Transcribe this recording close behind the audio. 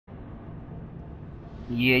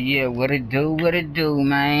Yeah, what it do,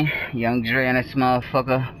 man? Young Dre and this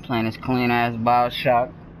motherfucker playing this clean ass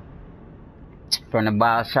BioShock. From the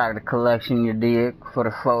BioShock, the collection, you dig? For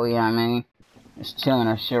the flow, you know what I mean? Just chilling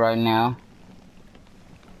that shit right now.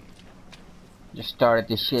 Just started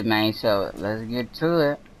this shit, man, so let's get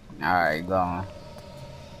to it. Alright, going.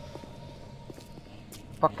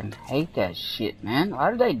 Fucking hate that shit, man.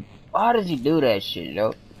 Why does he do that shit,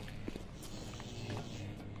 yo?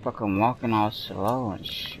 Fucking walking all slow and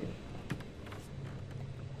shit.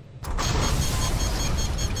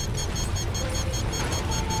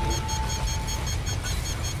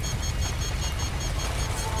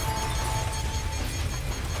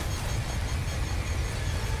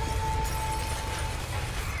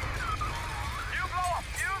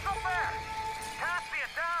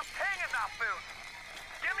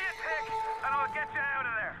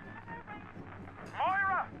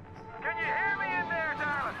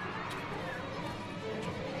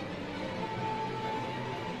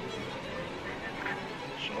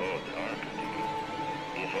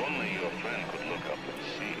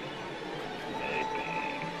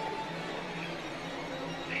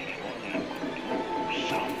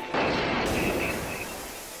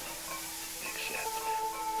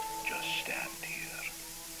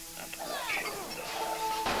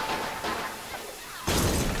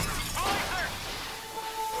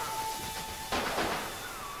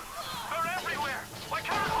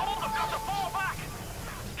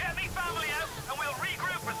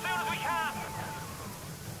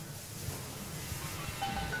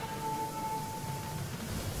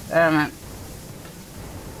 Damn it.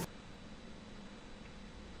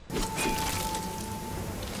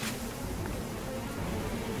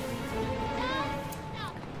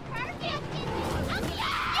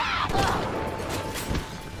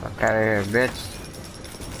 Fuck out of here, bitch.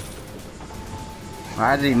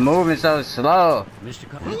 Why is he moving so slow?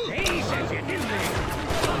 Mr. Hey, says you did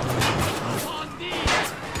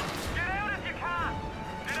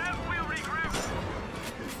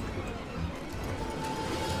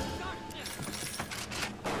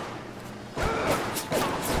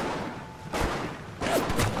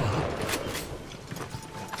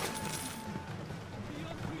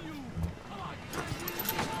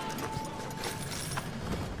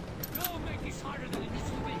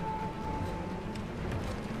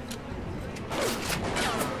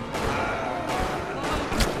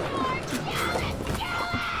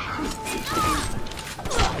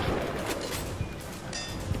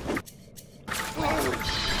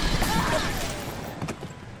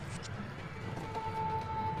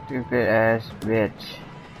Stupid ass bitch.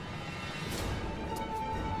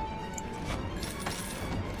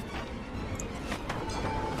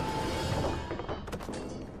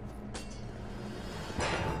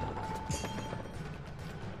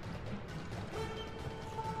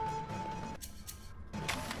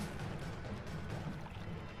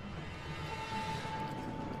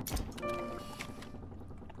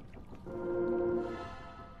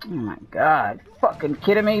 Oh my god, fucking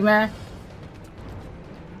kidding me, man?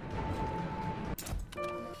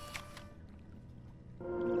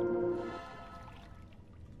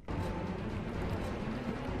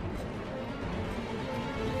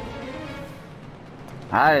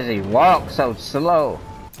 How does he walk so slow?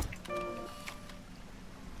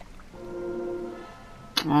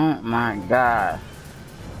 Oh my god.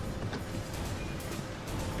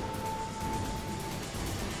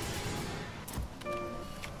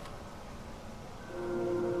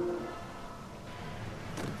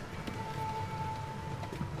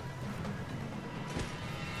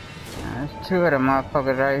 There's two of them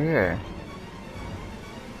motherfuckers right here.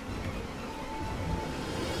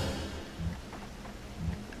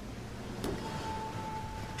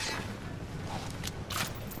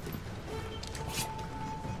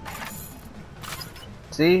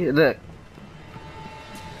 See, look.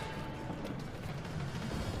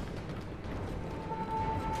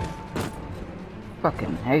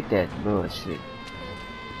 Fucking hate that bullshit.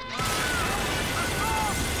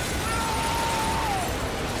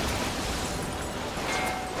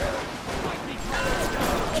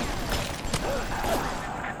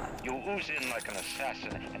 You ooze in like an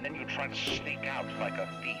assassin, and then you try to sneak out like a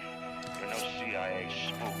thief. You're no CIA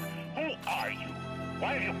spook. Who are you?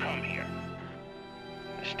 Why have you come here?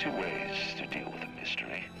 There's two ways to deal with a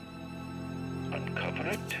mystery. Uncover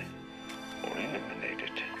it, or eliminate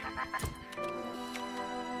it.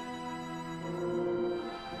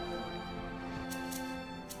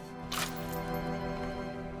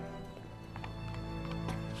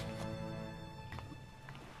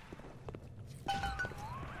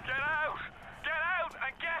 Get out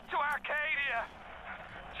and get to Arcadia!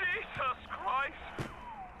 Jesus Christ!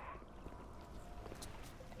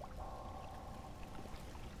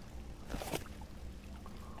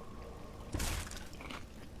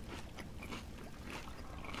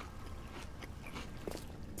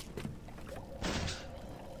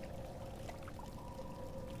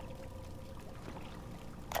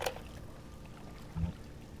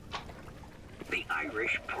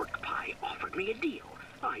 cut me a deal.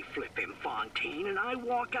 I flip him Fontaine and I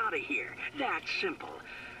walk out of here. That's simple.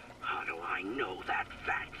 How do I know that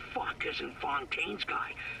fat fuck isn't Fontaine's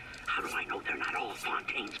guy? How do I know they're not all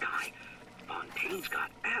Fontaine's guy? Fontaine's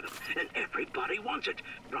got Adam, and everybody wants it.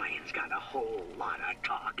 Brian's got a whole lot of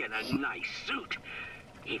talk and a nice suit.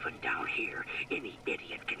 Even down here, any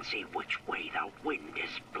idiot can see which way the wind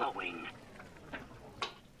is blowing.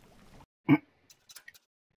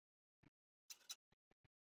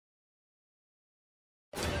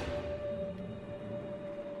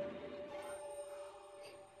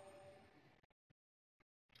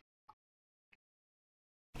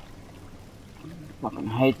 Fucking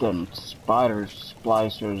hate them spider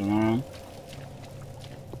splicers, man.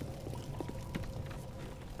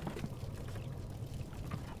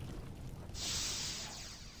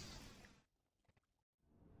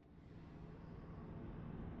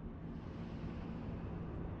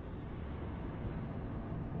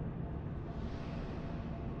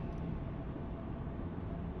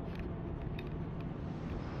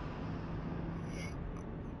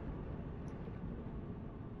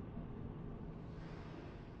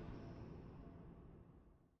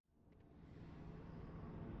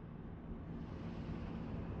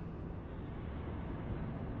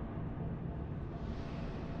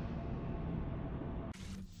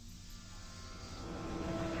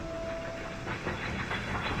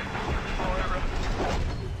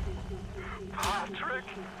 Patrick?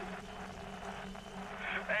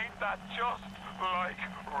 Ain't that just like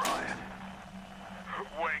Ryan?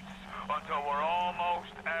 Waits until we're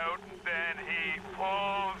almost out, then he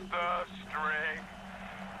pulls the string.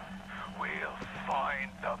 We'll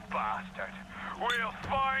find the bastard. We'll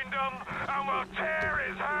find him, and we'll tear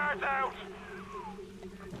his heart out.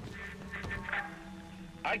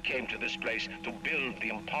 I came to this place to build the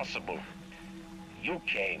impossible. You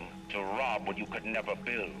came to rob what you could never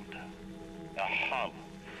build. A hum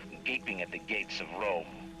gaping at the gates of Rome.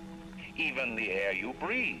 Even the air you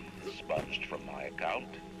breathe is sponged from my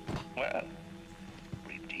account. Well,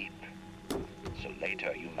 breathe deep, so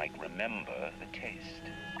later you might remember the taste.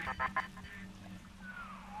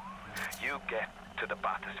 You get to the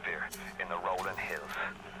bathysphere in the rolling hills.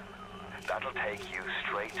 That'll take you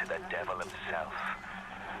straight to the devil himself.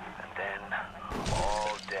 And then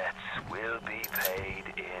all debts will be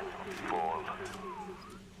paid in full.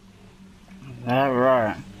 That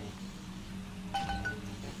right.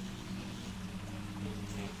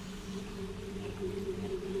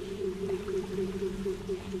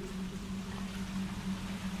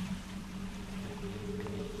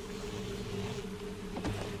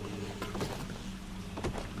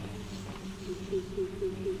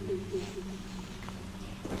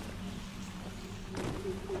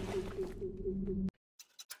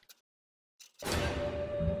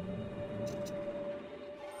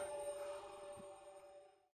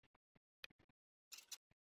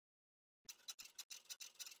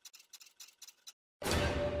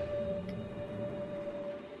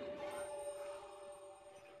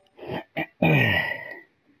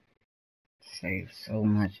 Save so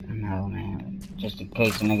much ammo, man. Just in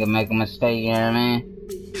case a nigga make a mistake, you know what I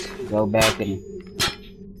mean? Go back and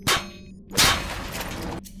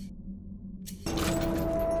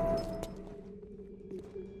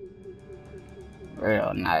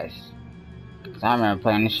real nice. Cause I remember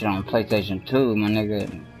playing this shit on PlayStation 2, my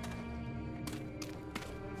nigga.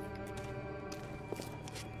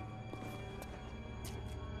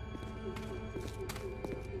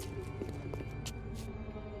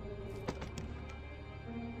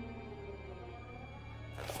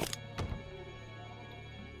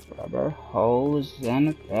 Rubber hose and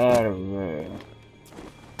a battery.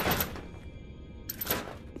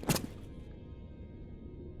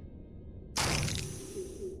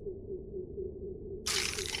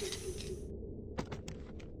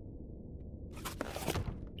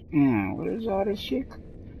 What is all this shit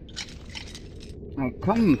I'm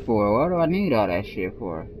coming for? What do I need all that shit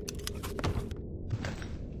for?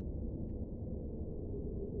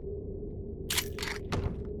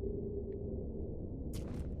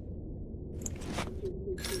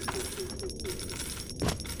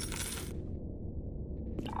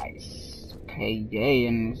 Nice. Payday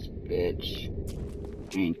in this bitch.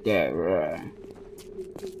 Ain't that right?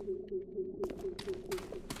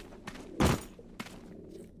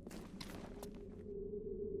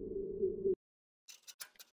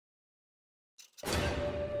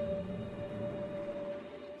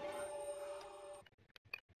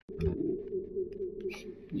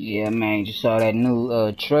 Yeah, man, just saw that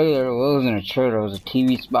new trailer. Well, it wasn't a trailer, it was a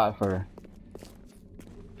TV spot for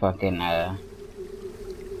fucking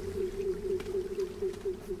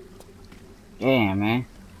damn, man.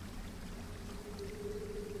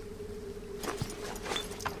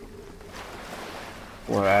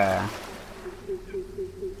 for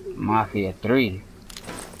Mafia 3.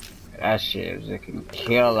 That shit was looking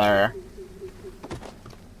killer.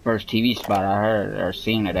 First TV spot I heard or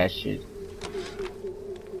seen of that shit.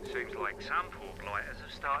 Seems like some poor blighters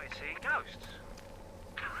have started seeing ghosts.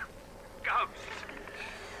 Ghosts?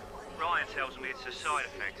 Ryan tells me it's a side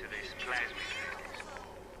effect of this plasmid business.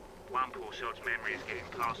 One poor sod's memory is getting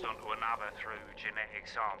passed on to another through genetic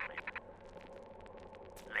sampling.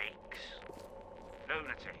 Leaks,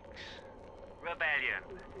 lunatics, rebellion,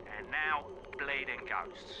 and now bleeding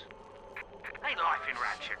ghosts. Ain't life in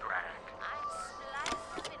Ratchet grand? I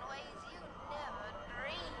slice them in ways you never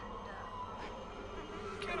dreamed of.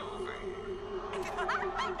 Get over here.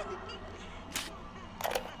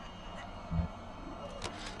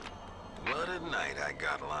 What a night I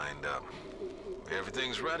got lined up.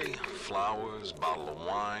 Everything's ready. Flowers, bottle of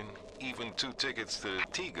wine, even 2 tickets to the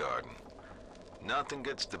tea garden. Nothing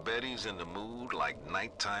gets the Bettys in the mood like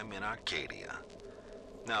nighttime in Arcadia.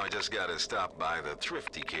 Now I just gotta stop by the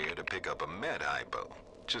Thrifty Care to pick up a med hypo,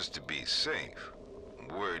 just to be safe.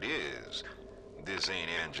 Word is, this ain't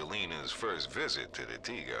Angelina's first visit to the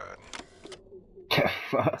tea garden.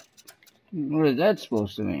 Fuck. What is that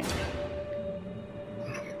supposed to mean?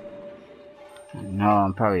 I know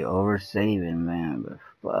I'm probably oversaving, man, but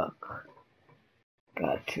fuck.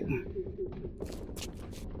 Got to.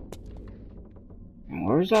 And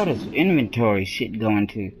where's all this inventory shit going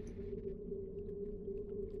to?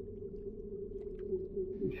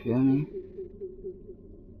 You feel me?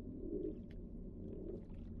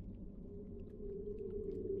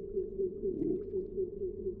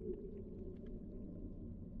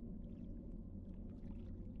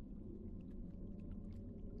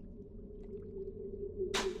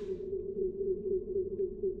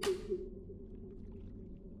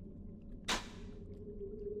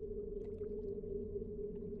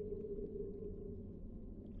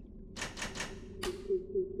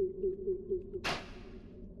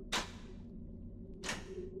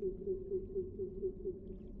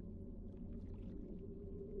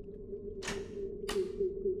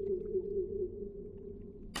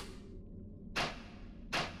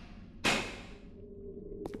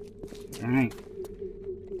 Alright.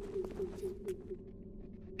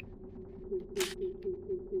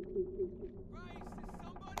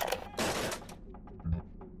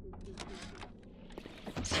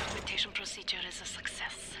 Fermentation procedure is a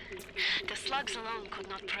success. The slugs alone could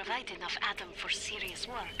not provide enough Adam for serious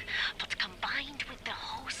work, but combined with the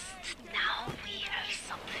host, now we have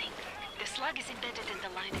something. The slug is embedded in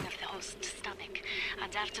the lining of the host's stomach,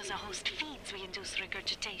 and after the host feeds, we induce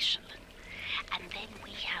regurgitation. And then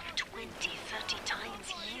we have 20, 30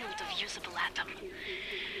 times yield of usable Adam.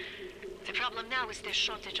 The problem now is the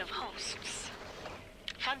shortage of hosts.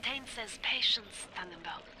 Fontaine says patience,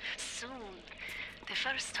 Tannenbaum. Soon, the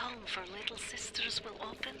first home for little sisters will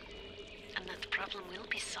open, and that problem will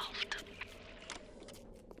be solved.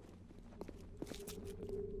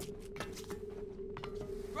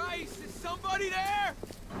 Bryce, is somebody there?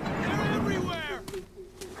 They're everywhere!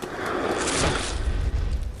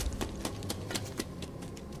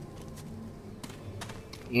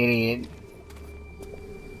 Idiot.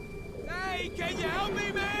 Hey, can you help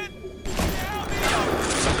me, man? Can you help me?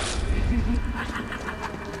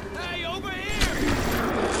 Hey, over here!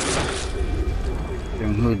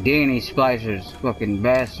 Them Houdini splicers, fucking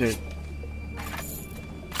bastard.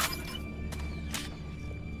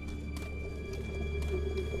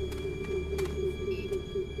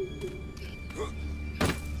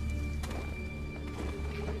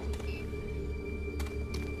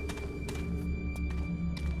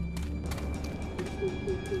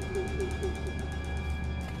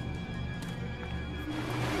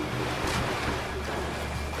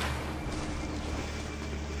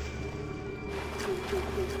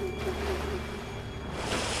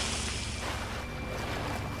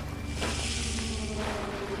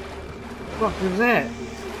 What the fuck is that?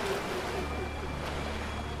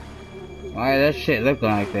 Why that shit look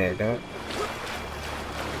like that, dog?